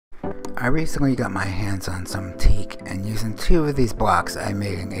I recently got my hands on some teak, and using 2 of these blocks I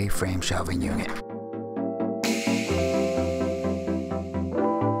made an A-frame shelving unit.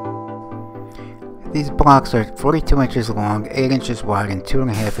 These blocks are 42 inches long, 8 inches wide, and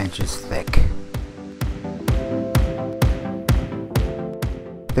 2.5 inches thick.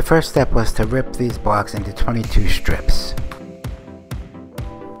 The first step was to rip these blocks into 22 strips.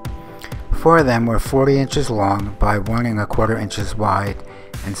 4 of them were 40 inches long by 1¼ inches wide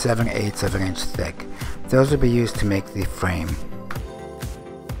and 7/8 of an inch thick. Those would be used to make the frame.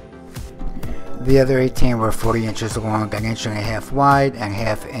 The other 18 were 40 inches long, 1.5 inches wide, and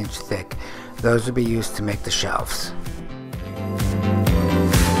 1/2 inch thick. Those would be used to make the shelves.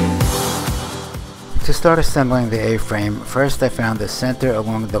 To start assembling the A-frame, first I found the center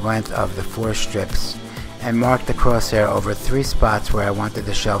along the length of the 4 strips and marked the crosshair over 3 spots where I wanted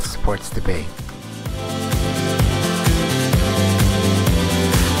the shelf supports to be.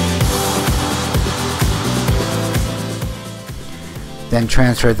 Then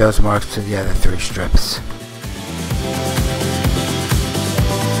transferred those marks to the other 3 strips.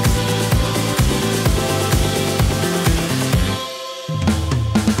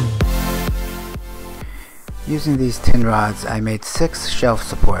 Using these tin rods, I made 6 shelf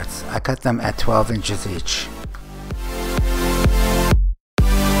supports. I cut them at 12 inches each.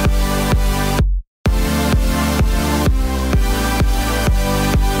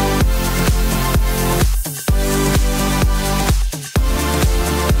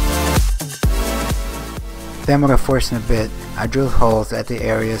 Then with a forcing bit, I drilled holes at the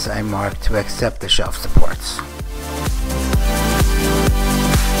areas I marked to accept the shelf supports.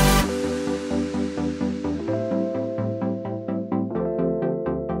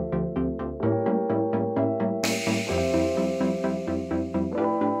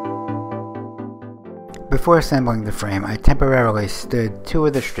 Before assembling the frame, I temporarily stood 2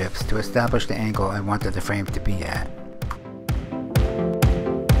 of the strips to establish the angle I wanted the frame to be at.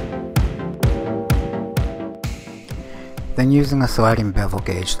 Then using a sliding bevel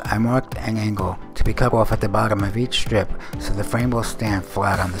gauge, I marked an angle to be cut off at the bottom of each strip so the frame will stand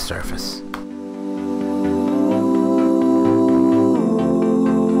flat on the surface.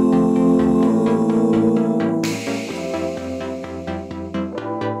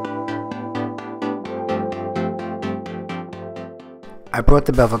 I brought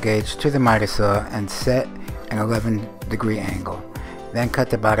the bevel gauge to the miter saw and set an 11-degree angle, then cut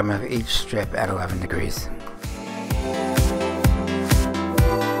the bottom of each strip at 11 degrees.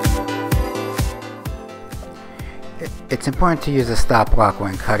 It's important to use a stop block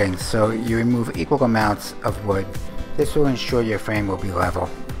when cutting so you remove equal amounts of wood. This will ensure your frame will be level.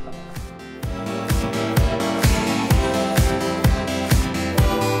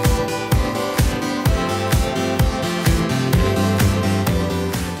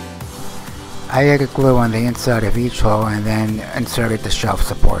 I added glue on the inside of each hole and then inserted the shelf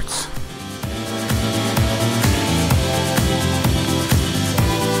supports.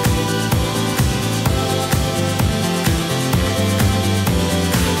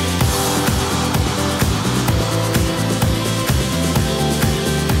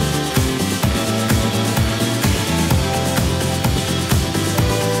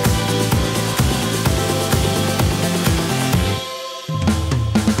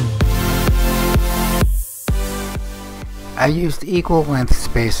 I used equal length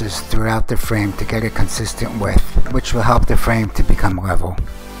spacers throughout the frame to get a consistent width, which will help the frame to become level.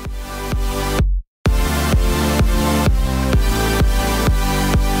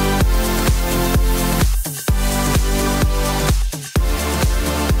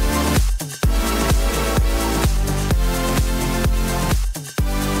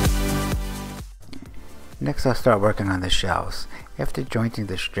 Next I'll start working on the shelves. After jointing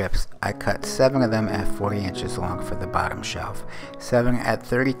the strips, I cut 7 of them at 40 inches long for the bottom shelf, 7 at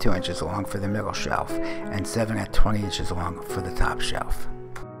 32 inches long for the middle shelf, and 7 at 20 inches long for the top shelf.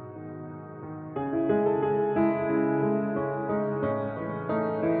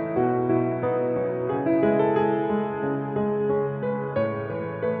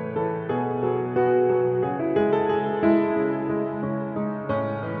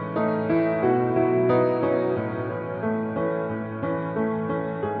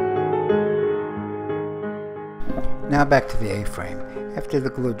 Now back to the A-frame. After the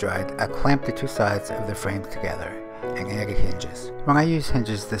glue dried, I clamped the 2 sides of the frame together and added hinges. When I use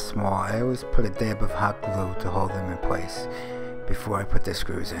hinges this small, I always put a dab of hot glue to hold them in place before I put the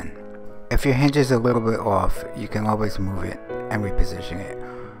screws in. If your hinge is a little bit off, you can always move it and reposition it.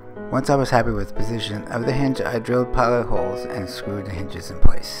 Once I was happy with the position of the hinge, I drilled pilot holes and screwed the hinges in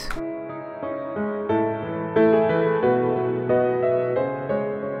place.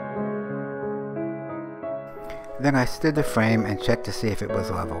 Then I stood the frame and checked to see if it was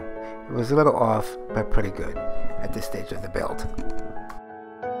level. It was a little off, but pretty good at this stage of the build.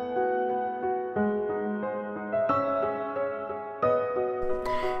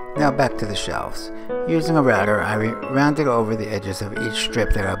 Now back to the shelves. Using a router, I rounded over the edges of each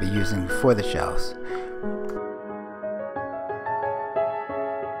strip that I'll be using for the shelves.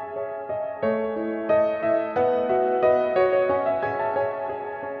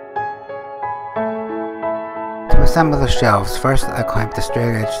 To assemble the shelves, first I clamped the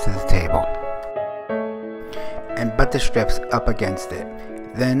straight edge to the table and butt the strips up against it.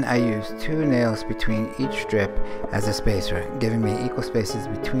 Then I used 2 nails between each strip as a spacer, giving me equal spaces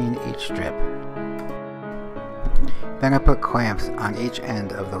between each strip. Then I put clamps on each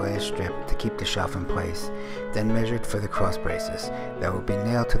end of the last strip to keep the shelf in place, then measured for the cross braces that will be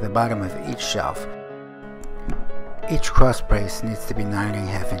nailed to the bottom of each shelf. Each cross brace needs to be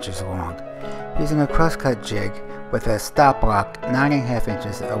 9.5 inches long. Using a crosscut jig with a stop block 9.5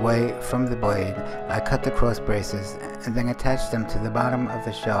 inches away from the blade, I cut the cross braces and then attached them to the bottom of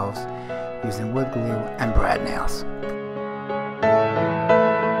the shelves using wood glue and brad nails.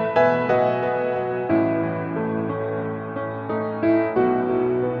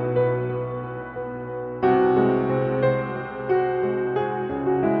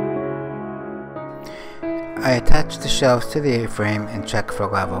 I attached the shelves to the A-frame and checked for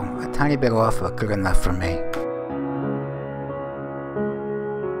level. A tiny bit off, but good enough for me.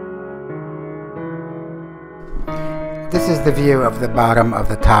 This is the view of the bottom of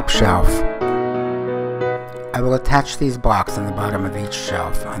the top shelf. I will attach these blocks on the bottom of each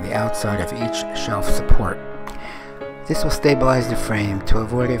shelf on the outside of each shelf support. This will stabilize the frame to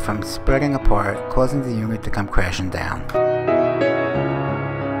avoid it from spreading apart, causing the unit to come crashing down.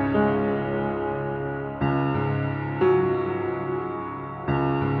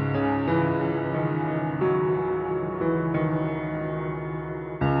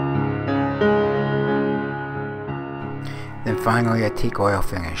 Then finally a teak oil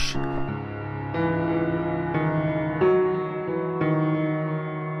finish.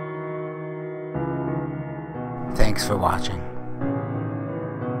 Thanks for watching.